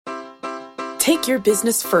Take your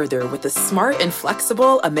business further with the smart and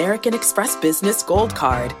flexible American Express Business Gold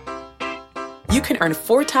Card. You can earn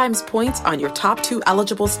 4 times points on your top 2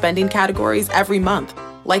 eligible spending categories every month,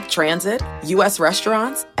 like transit, U.S.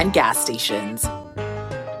 restaurants, and gas stations.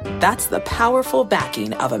 That's the powerful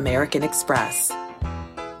backing of American Express.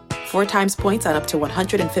 4 times points on up to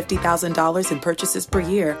 $150,000 in purchases per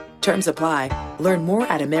year. Terms apply. Learn more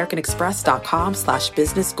at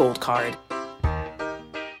americanexpress.com/businessgoldcard.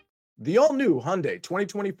 The all-new Hyundai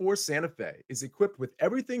 2024 Santa Fe is equipped with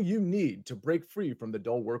everything you need to break free from the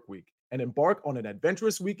dull work week and embark on an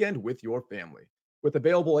adventurous weekend with your family. With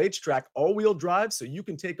available H-Track all-wheel drive so you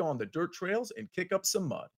can take on the dirt trails and kick up some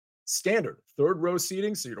mud. Standard third-row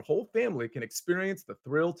seating so your whole family can experience the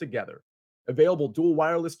thrill together. Available dual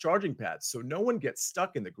wireless charging pads so no one gets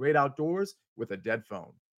stuck in the great outdoors with a dead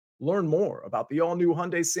phone. Learn more about the all-new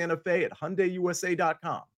Hyundai Santa Fe at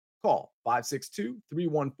HyundaiUSA.com. Call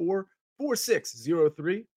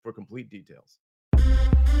 562-314-4603 for complete details.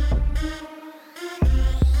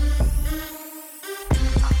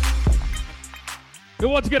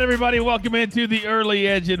 Once again, everybody, welcome into the Early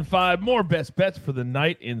Edge in 5. More best bets for the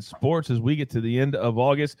night in sports as we get to the end of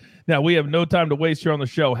August. Now, we have no time to waste here on the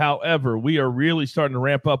show. However, we are really starting to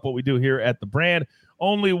ramp up what we do here at the brand.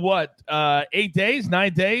 Only, 9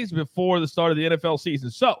 days before the start of the NFL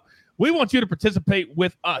season. So, we want you to participate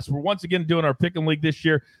with us. We're once again doing our Pick'em League this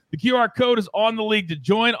year. The QR code is on the league to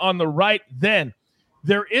join on the right. Then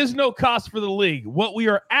there is no cost for the league. What we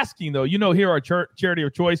are asking, though, here our charity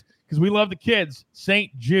of choice, because we love the kids,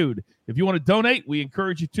 St. Jude. If you want to donate, we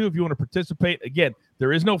encourage you to. If you want to participate, again,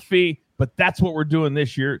 there is no fee, but that's what we're doing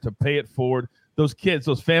this year to pay it forward. Those kids,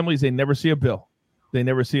 those families, they never see a bill. They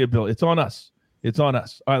never see a bill. It's on us. It's on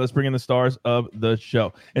us. All right, let's bring in the stars of the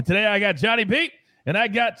show. And today I got Johnny B, and I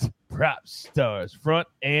got Prop Stars front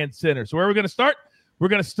and center. So where are we going to start? We're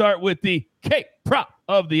going to start with the K-Prop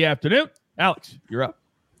of the afternoon. Alex, you're up.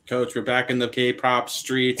 Coach, we're back in the K-Prop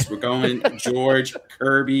streets. We're going George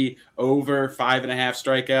Kirby over 5.5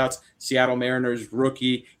 strikeouts. Seattle Mariners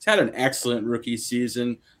rookie. He's had an excellent rookie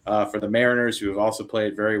season for the Mariners, who have also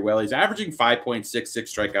played very well. He's averaging 5.66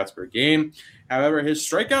 strikeouts per game. However, his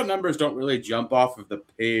strikeout numbers don't really jump off of the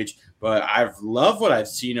page, but I've loved what I've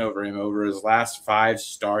seen over him over his last 5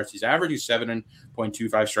 starts. He's averaging 7.25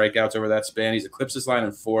 strikeouts over that span. He's eclipsed this line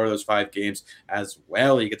in 4 of those 5 games as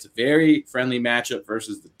well. He gets a very friendly matchup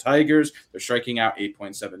versus the Tigers. They're striking out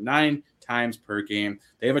 8.79 times per game.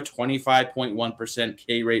 They have a 25.1%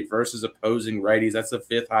 K rate versus opposing righties. That's the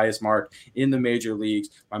 5th highest mark in the major leagues.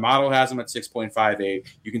 My model has them at 6.58.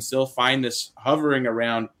 You can still find this hovering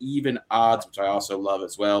around even odds, which I also love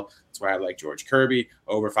as well. That's why I like George Kirby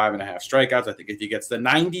over 5.5 strikeouts. I think if he gets the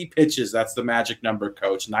 90 pitches, that's the magic number,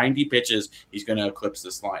 Coach. 90 pitches, he's going to eclipse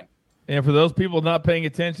this line. And for those people not paying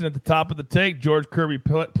attention at the top of the take, George Kirby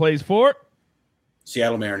plays for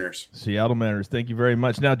Seattle Mariners. Seattle Mariners. Thank you very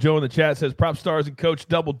much. Now, Joe in the chat says, Prop Stars and Coach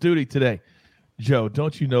double duty today. Joe,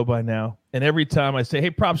 don't you know by now? And every time I say,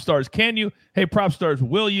 hey, Prop Stars, can you? Hey, Prop Stars,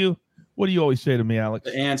 will you? What do you always say to me, Alex?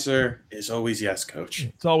 The answer is always yes, Coach.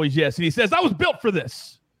 It's always yes. And he says, I was built for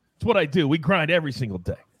this. It's what I do. We grind every single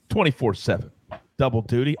day, 24/7. Double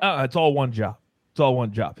duty. It's all one job. It's all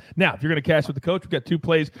one job. Now, if you're going to cash with the coach, we've got 2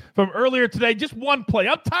 plays from earlier today. Just 1 play.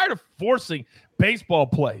 I'm tired of forcing baseball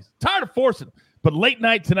plays. Tired of forcing them. But late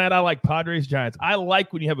night tonight, I like Padres-Giants. I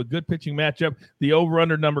like when you have a good pitching matchup, the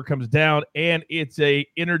over-under number comes down, and it's a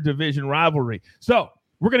interdivision rivalry. So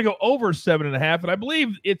we're going to go over 7.5, and I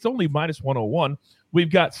believe it's only -101. We've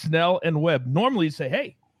got Snell and Webb. Normally you say,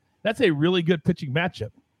 hey, that's a really good pitching matchup.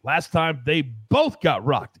 Last time, they both got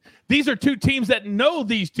rocked. These are 2 teams that know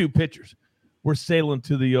these 2 pitchers. We're sailing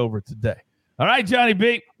to the over today. All right, Johnny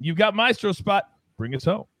B, you've got Maestro spot. Bring us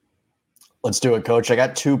home. Let's do it, Coach. I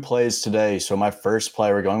got 2 plays today. So my first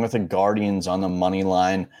play, we're going with the Guardians on the money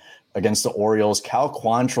line against the Orioles. Cal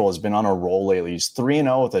Quantrill has been on a roll lately. He's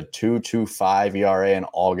 3-0 with a 2.25 ERA in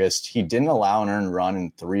August. He didn't allow an earned run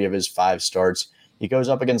in 3 of his 5 starts. He goes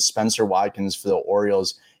up against Spencer Watkins for the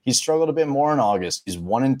Orioles. He struggled a bit more in August. He's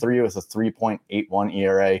 1-3 with a 3.81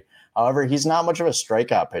 ERA. However, he's not much of a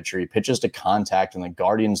strikeout pitcher. He pitches to contact, and the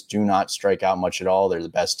Guardians do not strike out much at all. They're the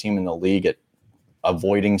best team in the league at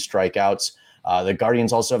avoiding strikeouts. The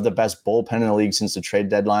Guardians also have the best bullpen in the league since the trade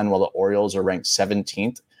deadline, while the Orioles are ranked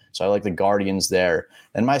 17th. So I like the Guardians there.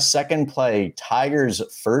 And my second play, Tigers'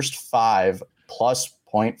 first 5 plus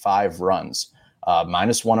 0.5 runs,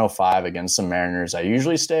 -105 against the Mariners. I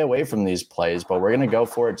usually stay away from these plays, but we're going to go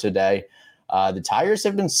for it today. The Tigers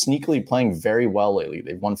have been sneakily playing very well lately.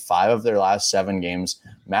 They've won 5 of their last 7 games.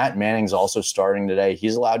 Matt Manning's also starting today.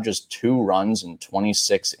 He's allowed just 2 runs in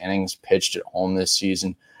 26 innings pitched at home this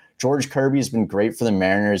season. George Kirby has been great for the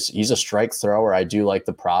Mariners. He's a strike thrower. I do like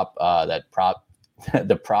the prop that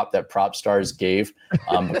Prop Stars gave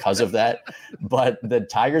because of that. But the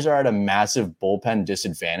Tigers are at a massive bullpen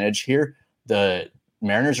disadvantage here. The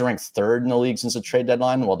Mariners are ranked 3rd in the league since the trade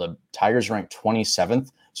deadline, while the Tigers are ranked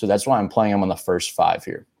 27th. So that's why I'm playing them on the first 5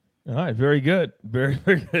 here. All right, very good. Very,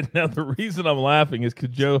 very good. Now, the reason I'm laughing is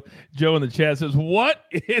because Joe in the chat says, what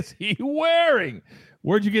is he wearing?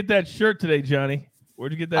 Where'd you get that shirt today, Johnny?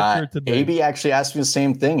 Where'd you get that shirt today? AB actually asked me the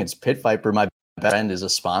same thing. It's Pit Viper. My best friend is a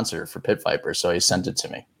sponsor for Pit Viper, so he sent it to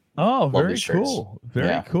me. Oh, very cool.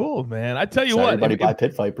 Very cool, man. I tell you what. Everybody buy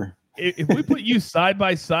Pit Viper. If we put you side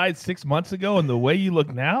by side 6 months ago and the way you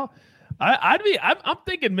look now, I'm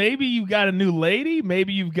thinking maybe you've got a new lady,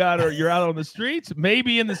 maybe you've got her, you're out on the streets,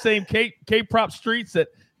 maybe in the same K-prop streets that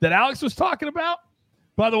Alex was talking about.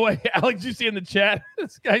 By the way, Alex, you see in the chat,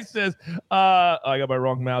 this guy says, I got my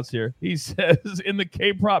wrong mouse here. He says, in the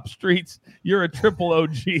K-prop streets, you're a triple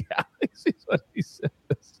OG. Alex is what he says.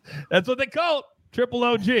 That's what they call it, triple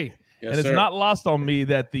OG. Yes, and it's not lost on me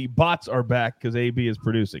that the bots are back because AB is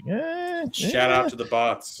producing. Shout out to the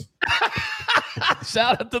bots.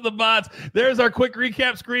 Shout out to the bots. There's our quick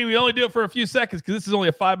recap screen. We only do it for a few seconds because this is only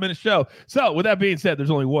a 5-minute show. So with that being said,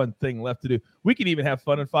 there's only one thing left to do. We can even have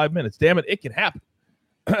fun in 5 minutes. Damn it, it can happen.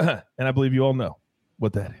 And I believe you all know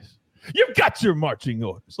what that is. You've got your marching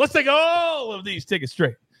orders. Let's take all of these tickets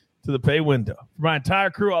straight to the pay window. For my entire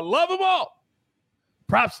crew, I love them all.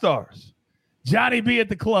 Prop Stars, Johnny B at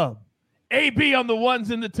the club, AB on the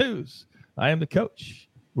 1s and the 2s. I am the coach.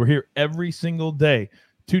 We're here every single day,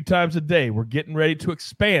 2 times a day. We're getting ready to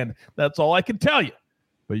expand. That's all I can tell you.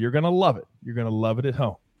 But you're going to love it. You're going to love it at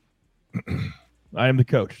home. I am the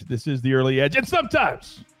coach. This is the Early Edge. And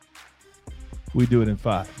sometimes we do it in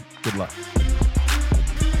 5. Good luck.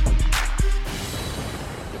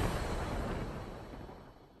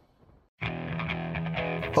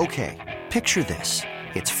 Okay, picture this.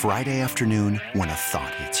 It's Friday afternoon when a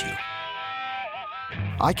thought hits you.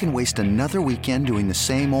 I can waste another weekend doing the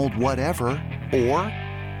same old whatever, or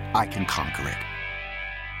I can conquer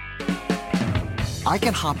it. I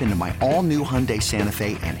can hop into my all-new Hyundai Santa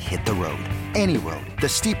Fe and hit the road. Any road. The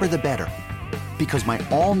steeper, the better. Because my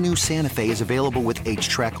all-new Santa Fe is available with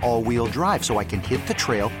H-Track all-wheel drive, so I can hit the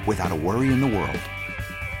trail without a worry in the world.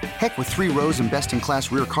 Heck, with 3 rows and best-in-class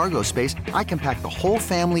rear cargo space, I can pack the whole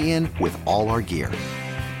family in with all our gear.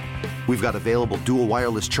 We've got available dual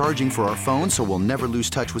wireless charging for our phones, so we'll never lose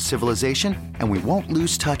touch with civilization, and we won't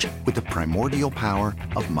lose touch with the primordial power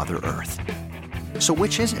of Mother Earth. So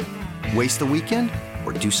which is it? Waste the weekend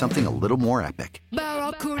or do something a little more epic?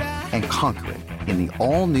 And conquer it in the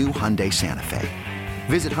all-new Hyundai Santa Fe.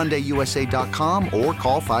 Visit HyundaiUSA.com or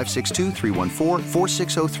call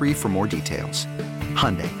 562-314-4603 for more details.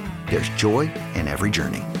 Hyundai, there's joy in every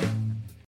journey.